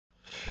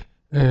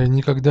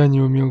Никогда не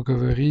умел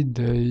говорить,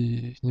 да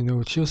и не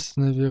научился,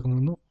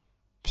 наверное. Ну,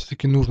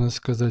 все-таки нужно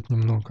сказать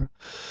немного.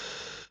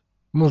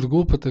 Может,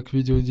 глупо так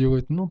видео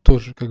делать, но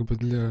тоже как бы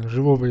для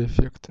живого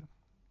эффекта.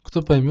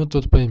 Кто поймет,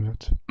 тот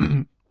поймет.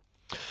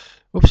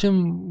 В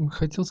общем,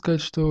 хотел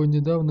сказать, что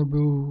недавно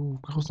был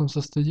в грустном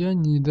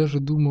состоянии и даже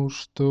думал,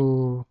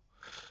 что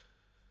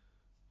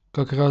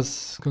как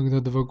раз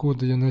когда 2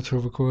 года я начал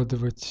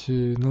выкладывать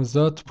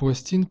назад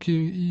пластинки,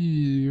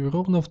 и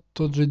ровно в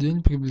тот же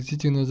день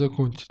приблизительно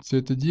закончится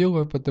это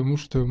дело, потому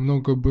что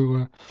много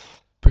было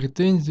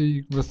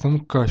претензий в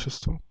основном к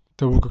качеству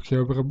того, как я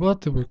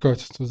обрабатываю,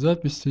 качество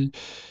записей,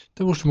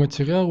 того, что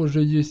материал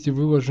уже есть и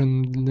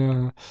выложен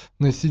на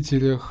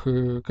носителях,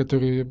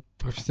 которые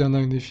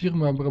профессиональные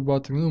фирмы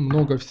обрабатывают, ну,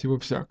 много всего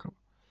всякого.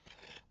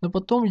 Но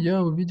потом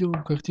я увидел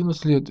картину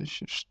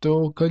следующую,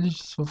 что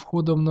количество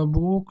входов на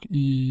блог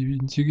и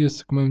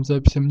интерес к моим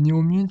записям не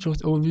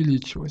уменьшилось, а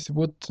увеличилось.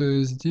 Вот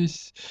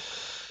здесь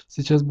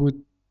сейчас будет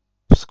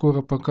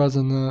скоро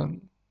показана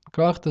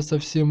карта со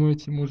всем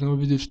этим. Можно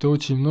увидеть, что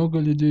очень много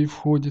людей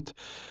входит,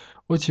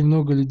 очень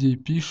много людей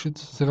пишет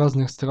с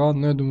разных стран.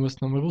 Ну, я думаю, в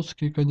основном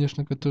русские,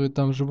 конечно, которые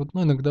там живут,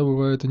 но иногда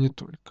бывает и не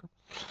только.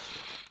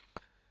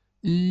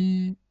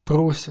 И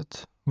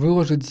просят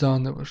выложить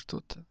заново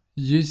что-то.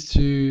 Есть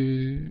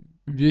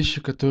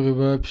вещи, которые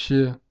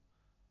вообще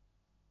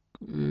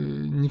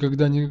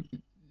никогда не...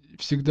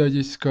 Всегда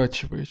есть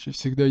скачивающие,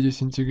 всегда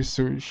есть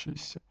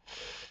интересующиеся.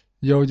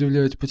 Я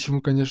удивляюсь,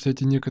 почему, конечно,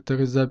 эти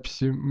некоторые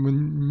записи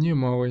мне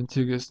мало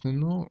интересны,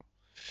 но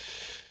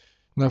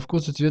на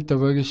вкус и цвет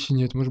товарищей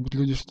нет. Может быть,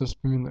 люди что-то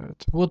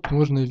вспоминают. Вот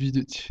можно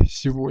видеть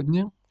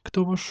сегодня,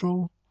 кто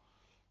вошел.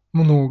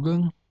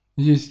 Много.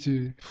 Есть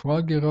и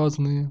флаги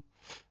разные.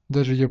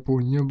 Даже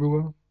Япония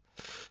была.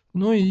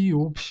 Ну и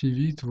общий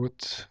вид,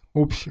 вот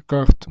общую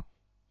карту.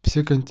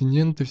 Все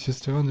континенты, все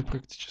страны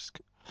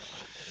практически.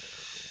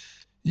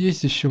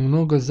 Есть еще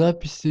много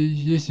записей,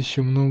 есть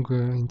еще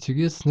много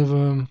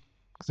интересного.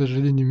 К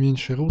сожалению,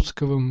 меньше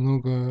русского,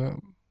 много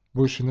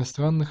больше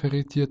иностранных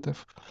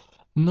раритетов.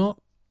 Но,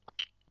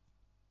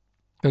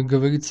 как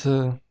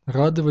говорится,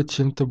 радовать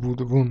чем-то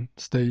буду. Вон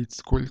стоит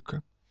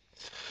сколько.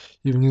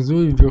 И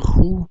внизу, и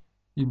вверху,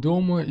 и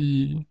дома,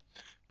 и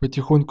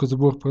потихоньку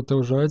сбор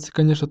продолжается.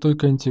 Конечно,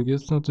 только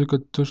интересно, только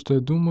то, что я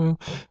думаю.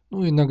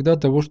 Ну, иногда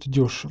того, что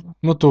дешево.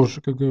 Но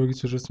тоже, как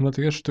говорится, уже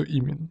смотря, что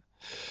именно.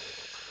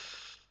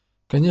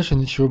 Конечно,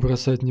 ничего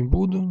бросать не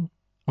буду,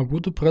 а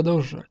буду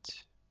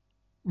продолжать.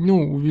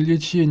 Ну,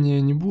 увеличения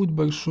не будет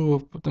большого,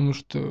 потому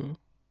что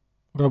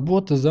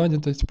работа,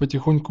 занятость,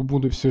 потихоньку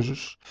буду все же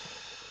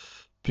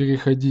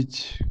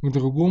переходить к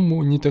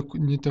другому. Не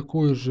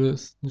такое же,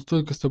 не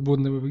столько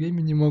свободного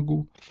времени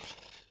могу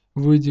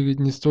выделить,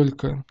 не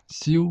столько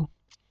сил,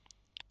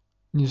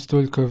 не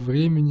столько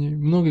времени.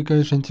 Многие,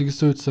 конечно,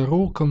 интересуются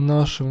роком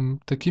нашим,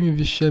 такими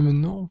вещами,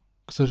 но,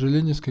 к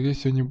сожалению, скорее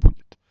всего, не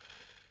будет.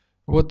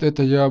 Вот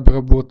это я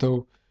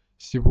обработал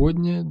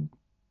сегодня.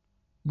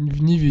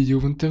 Не видел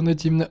в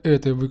интернете именно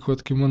этой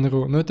выкладки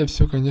Монро, но это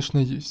все, конечно,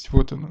 есть.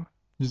 Вот оно,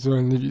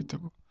 визуальный вид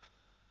его.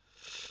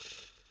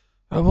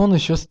 А вон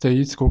еще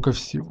стоит сколько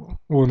всего.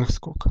 Вон их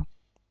сколько.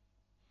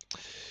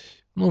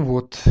 Ну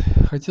вот,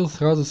 хотел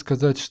сразу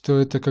сказать, что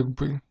это как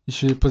бы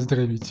еще и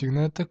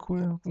поздравительное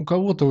такое. У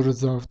кого-то уже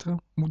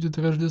завтра будет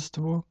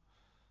Рождество,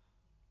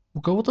 у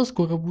кого-то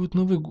скоро будет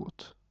Новый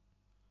год.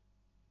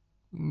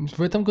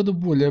 В этом году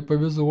более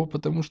повезло,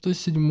 потому что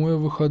 7-е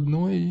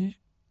выходной, и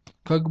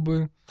как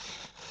бы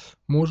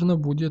можно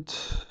будет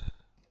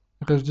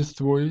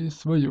Рождество и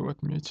свое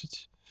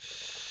отметить.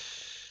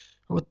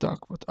 Вот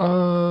так вот.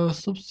 А,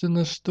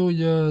 собственно, что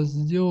я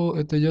сделал,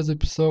 это я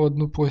записал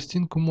одну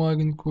пластинку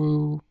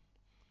маленькую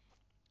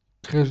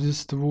к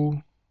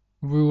Рождеству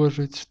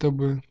выложить,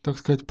 чтобы, так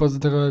сказать,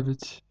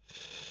 поздравить.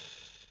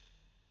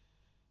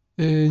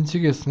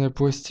 Интересная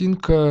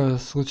пластинка.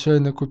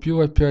 Случайно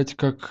купил опять,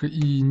 как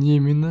и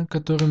Немина,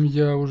 которым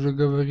я уже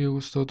говорил,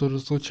 что тоже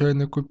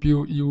случайно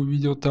купил и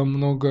увидел там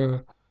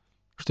много,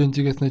 что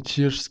интересно,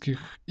 чешских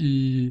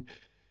и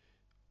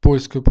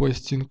польскую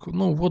пластинку.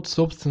 Ну вот,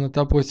 собственно,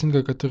 та пластинка,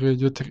 о которой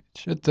идет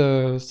речь.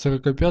 Это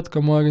 45-ка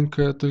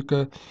маленькая,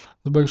 только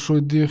с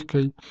большой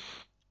дыркой.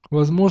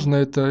 Возможно,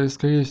 это,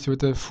 скорее всего,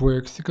 это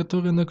флекси,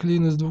 которые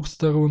наклеены с двух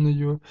сторон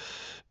ее,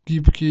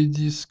 гибкие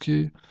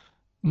диски,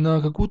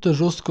 на какую-то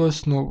жесткую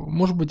основу.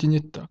 Может быть и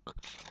не так.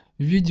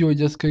 В видео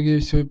я, скорее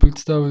всего,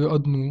 представлю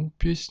одну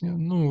песню,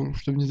 ну,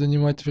 чтобы не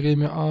занимать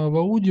время, а в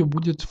аудио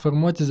будет в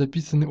формате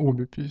записаны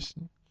обе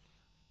песни.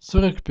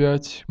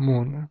 45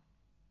 моно.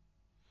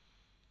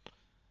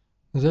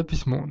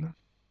 Запись моно.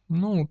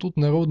 Ну, тут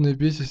народная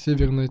песня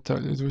Северной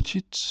Италии.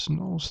 Звучит,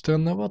 ну,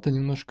 странновато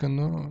немножко,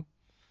 но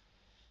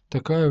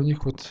такая у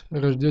них вот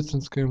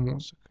рождественская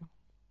музыка.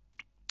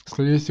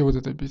 Скорее всего, вот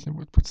эта песня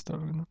будет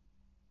представлена.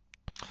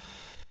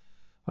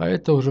 А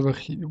это уже в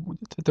архиве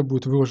будет. Это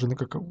будет выложено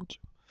как аудио.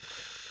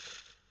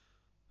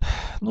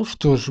 Ну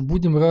что ж,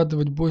 будем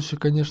радовать больше,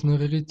 конечно,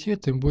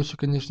 раритетами, больше,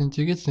 конечно,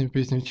 интересными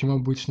песнями, чем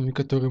обычными,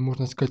 которые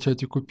можно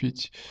скачать и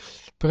купить.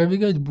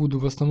 Проверять буду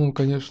в основном,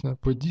 конечно,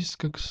 по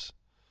Discogs.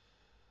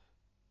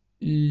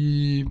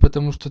 И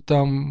потому что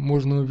там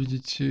можно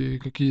увидеть,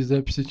 какие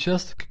записи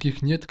часто,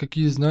 каких нет,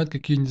 какие знают,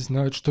 какие не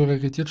знают, что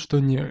раритет, что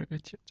не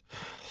раритет.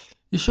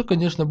 Еще,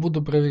 конечно,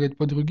 буду проверять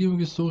по другим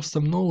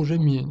ресурсам, но уже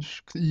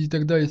меньше. И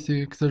тогда,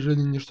 если, к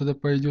сожалению, что-то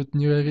пойдет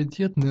не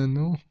раритетное,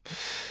 ну,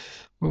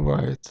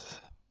 бывает.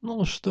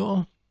 Ну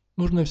что,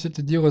 нужно все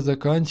это дело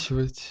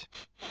заканчивать.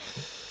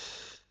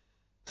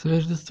 С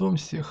Рождеством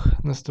всех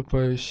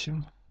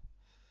наступающим.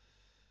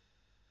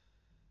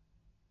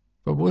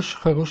 Побольше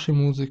хорошей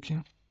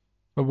музыки,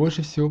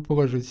 побольше всего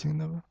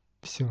положительного.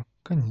 Все,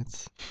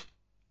 конец.